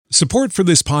Support for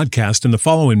this podcast and the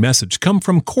following message come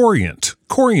from Corient.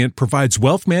 Corient provides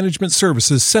wealth management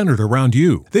services centered around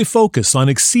you. They focus on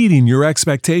exceeding your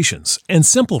expectations and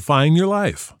simplifying your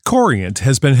life. Corient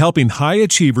has been helping high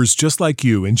achievers just like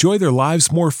you enjoy their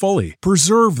lives more fully,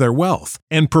 preserve their wealth,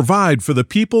 and provide for the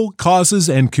people, causes,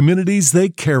 and communities they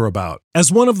care about. As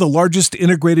one of the largest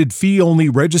integrated fee-only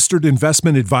registered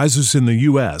investment advisors in the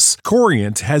U.S.,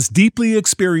 Corient has deeply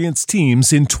experienced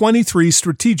teams in 23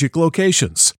 strategic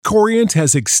locations. Corient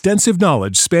has extensive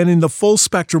knowledge spanning the full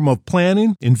spectrum of planning,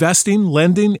 investing,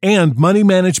 lending, and money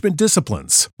management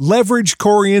disciplines. Leverage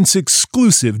Corient's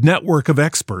exclusive network of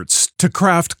experts to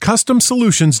craft custom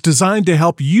solutions designed to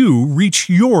help you reach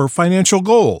your financial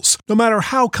goals, no matter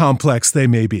how complex they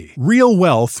may be. Real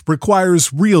wealth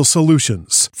requires real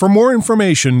solutions. For more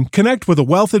information, connect with a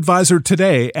wealth advisor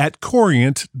today at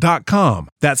Corient.com.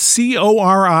 That's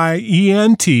Corient.com.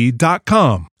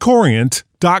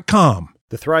 Corient.com.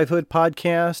 The Thrivehood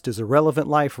podcast is a relevant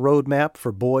life roadmap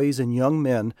for boys and young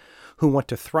men who want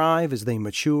to thrive as they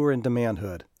mature into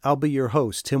manhood. I'll be your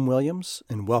host, Tim Williams,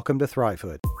 and welcome to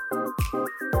Thrivehood.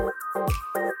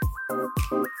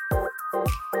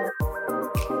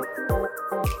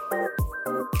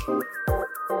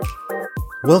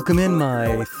 Welcome in,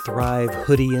 my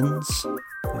Thrivehoodians.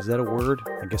 Is that a word?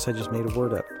 I guess I just made a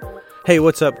word up. Hey,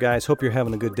 what's up, guys? Hope you're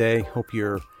having a good day. Hope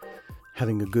you're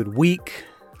having a good week.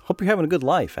 Hope you're having a good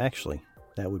life, actually.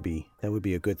 That would be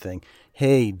a good thing.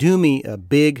 Hey, do me a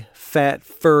big, fat,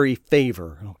 furry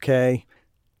favor, okay?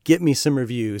 Get me some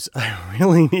reviews. I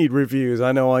really need reviews.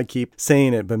 I know I keep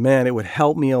saying it, but man, it would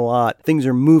help me a lot. Things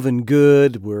are moving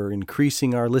good. We're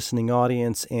increasing our listening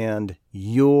audience, and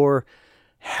your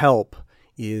help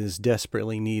is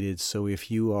desperately needed. So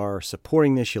if you are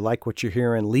supporting this, you like what you're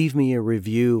hearing, leave me a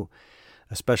review,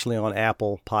 especially on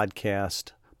Apple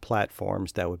Podcast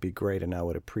platforms. That would be great, and I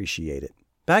would appreciate it.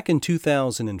 Back in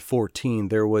 2014,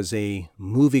 there was a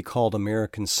movie called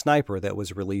American Sniper that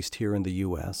was released here in the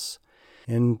U.S.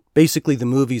 And basically the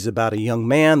movie's about a young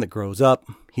man that grows up,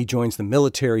 he joins the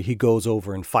military, he goes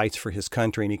over and fights for his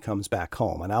country, and he comes back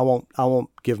home. And I won't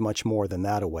give much more than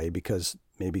that away because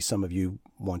maybe some of you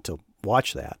want to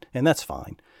watch that, and that's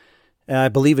fine. And I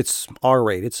believe it's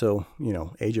R-rated, so,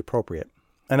 age appropriate.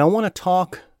 And I want to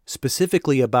talk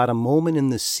specifically about a moment in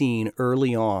the scene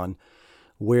early on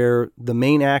where the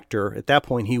main actor, at that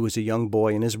point he was a young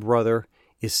boy, and his brother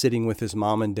is sitting with his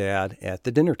mom and dad at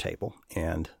the dinner table.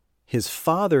 And his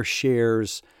father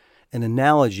shares an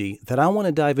analogy that I want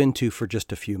to dive into for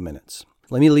just a few minutes.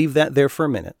 Let me leave that there for a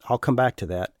minute. I'll come back to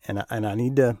that. And I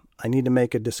need to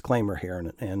make a disclaimer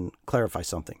here and clarify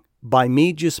something. By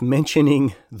me just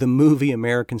mentioning the movie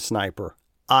American Sniper,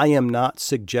 I am not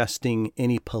suggesting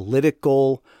any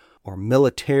political or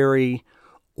military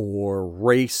or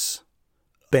race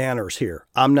banners here.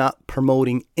 I'm not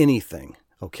promoting anything,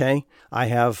 okay?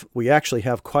 We actually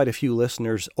have quite a few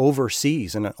listeners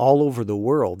overseas and all over the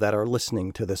world that are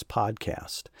listening to this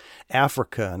podcast.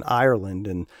 Africa and Ireland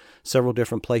and several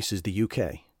different places, the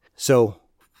UK. So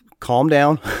calm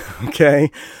down,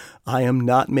 okay? I am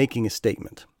not making a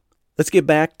statement. Let's get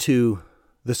back to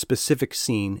the specific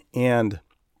scene, and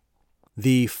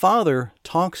the father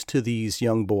talks to these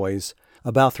young boys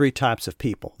about three types of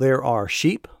people. There are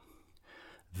sheep,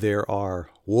 there are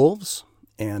wolves,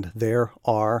 and there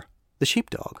are the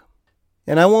sheepdog.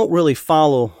 And I won't really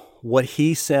follow what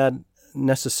he said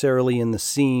necessarily in the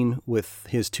scene with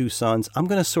his two sons. I'm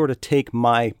going to sort of take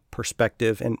my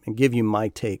perspective and give you my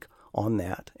take on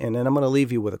that. And then I'm going to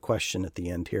leave you with a question at the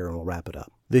end here, and we'll wrap it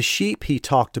up. The sheep he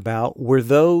talked about were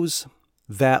those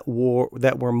that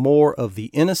were more of the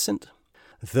innocent,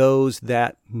 those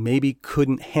that maybe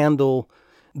couldn't handle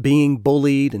being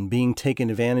bullied and being taken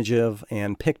advantage of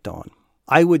and picked on.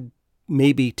 I would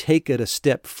maybe take it a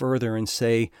step further and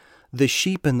say the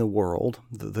sheep in the world,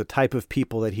 the type of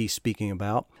people that he's speaking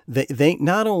about, they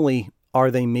not only are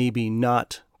they maybe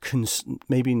not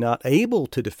able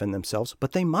to defend themselves,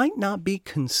 but they might not be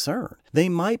concerned. They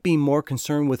might be more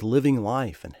concerned with living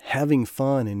life and having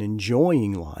fun and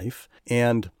enjoying life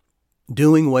and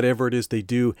doing whatever it is they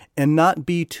do, and not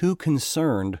be too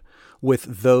concerned with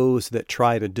those that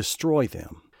try to destroy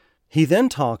them. He then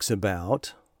talks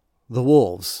about the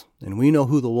wolves, and we know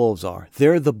who the wolves are.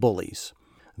 They're the bullies.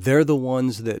 They're the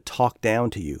ones that talk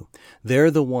down to you.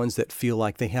 They're the ones that feel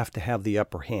like they have to have the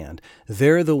upper hand.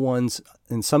 They're the ones,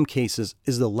 in some cases,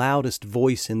 is the loudest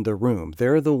voice in the room.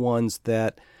 They're the ones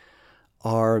that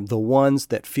are the ones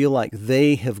that feel like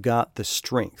they have got the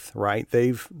strength, right?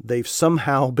 They've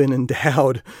somehow been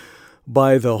endowed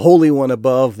by the Holy One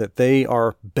above that they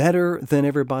are better than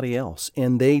everybody else.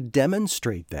 And they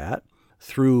demonstrate that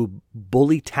through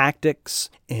bully tactics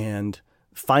and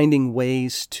finding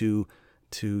ways to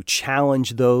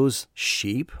challenge those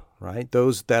sheep, right?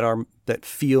 Those that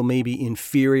feel maybe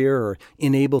inferior or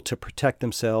unable to protect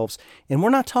themselves. And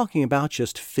we're not talking about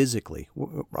just physically,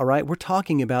 all right? We're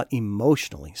talking about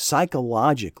emotionally,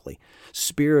 psychologically,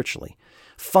 spiritually,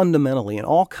 fundamentally, in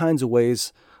all kinds of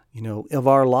ways, of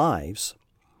our lives.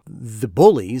 The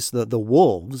bullies, the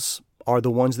wolves, are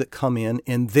the ones that come in,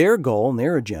 and their goal and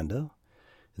their agenda,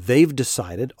 they've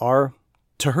decided, are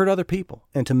to hurt other people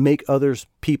and to make other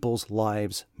people's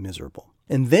lives miserable.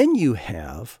 And then you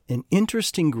have an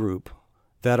interesting group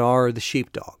that are the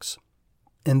sheepdogs.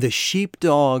 And the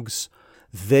sheepdogs,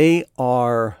 they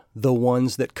are the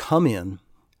ones that come in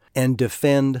and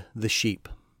defend the sheep,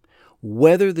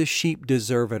 whether the sheep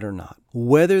deserve it or not,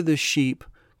 whether the sheep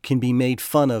can be made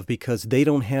fun of because they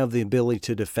don't have the ability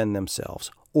to defend themselves,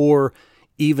 or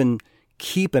even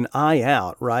keep an eye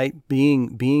out, right?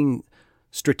 Being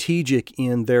strategic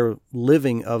in their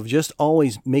living of just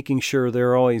always making sure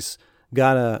they're always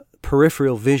got a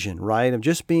peripheral vision, right? Of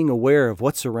just being aware of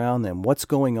what's around them, what's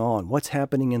going on, what's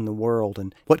happening in the world,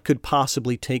 and what could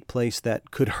possibly take place that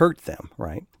could hurt them,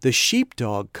 right? The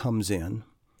sheepdog comes in,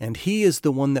 and he is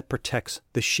the one that protects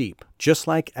the sheep, just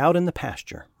like out in the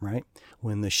pasture, right?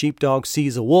 When the sheepdog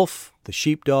sees a wolf, the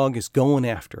sheepdog is going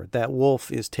after it. That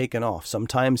wolf is taken off.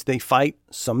 Sometimes they fight.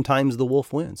 Sometimes the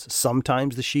wolf wins.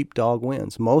 Sometimes the sheepdog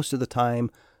wins. Most of the time,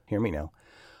 hear me now,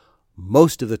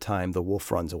 most of the time the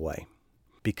wolf runs away,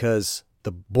 because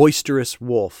the boisterous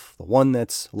wolf, the one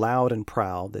that's loud and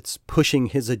proud, that's pushing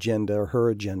his agenda or her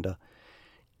agenda,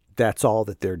 that's all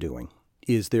that they're doing,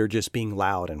 is they're just being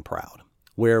loud and proud.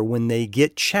 Where when they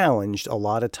get challenged, a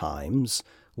lot of times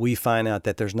we find out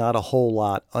that there's not a whole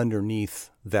lot underneath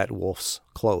that wolf's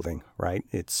clothing, right?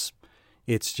 It's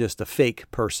just a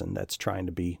fake person that's trying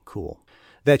to be cool.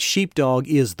 That sheepdog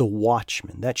is the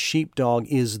watchman. That sheepdog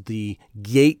is the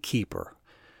gatekeeper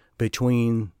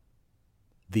between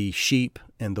the sheep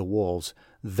and the wolves.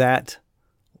 That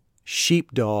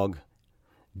sheepdog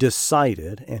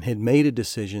decided and had made a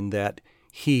decision that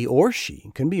he or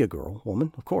she, can be a girl,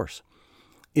 woman, of course,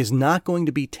 is not going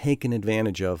to be taken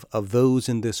advantage of those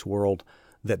in this world,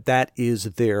 that is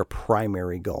their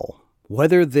primary goal.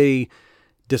 Whether they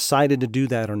decided to do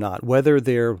that or not, whether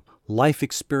their life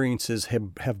experiences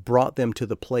have brought them to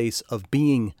the place of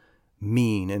being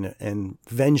mean and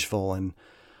vengeful and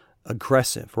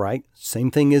aggressive, right?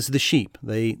 Same thing as the sheep.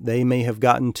 They may have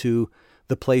gotten to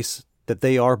the place that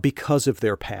they are because of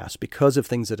their past, because of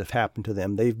things that have happened to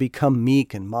them. They've become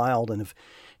meek and mild and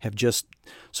have just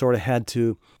sort of had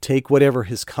to take whatever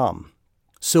has come.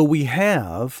 So we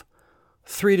have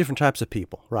three different types of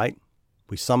people, right?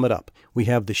 We sum it up. We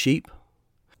have the sheep,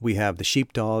 we have the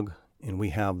sheepdog, and we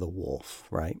have the wolf,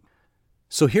 right?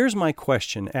 So here's my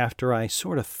question after I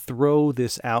sort of throw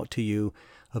this out to you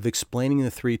of explaining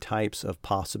the three types of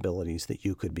possibilities that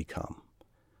you could become.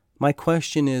 My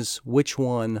question is, which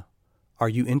one are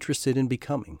you interested in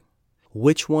becoming?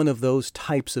 Which one of those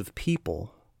types of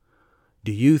people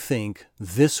do you think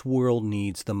this world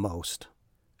needs the most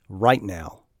right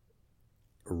now,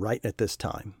 right at this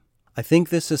time? I think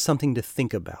this is something to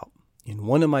think about. In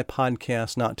one of my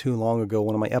podcasts not too long ago,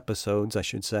 one of my episodes, I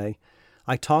should say,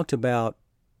 I talked about,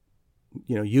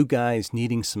 you guys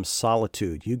needing some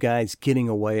solitude, you guys getting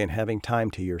away and having time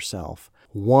to yourself.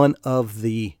 One of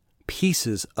the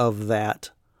pieces of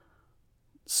that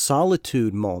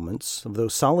solitude moments, of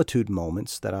those solitude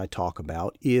moments that I talk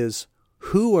about, is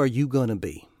who are you going to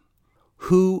be?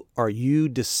 Who are you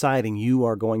deciding you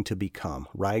are going to become,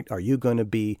 right? Are you going to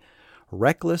be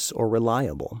reckless or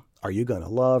reliable? Are you going to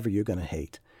love or are you going to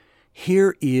hate?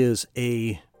 Here is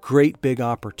a great big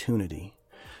opportunity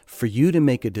for you to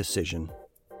make a decision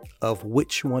of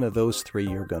which one of those three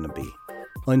you're going to be.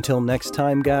 Until next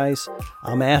time, guys,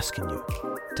 I'm asking you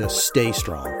to stay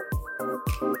strong.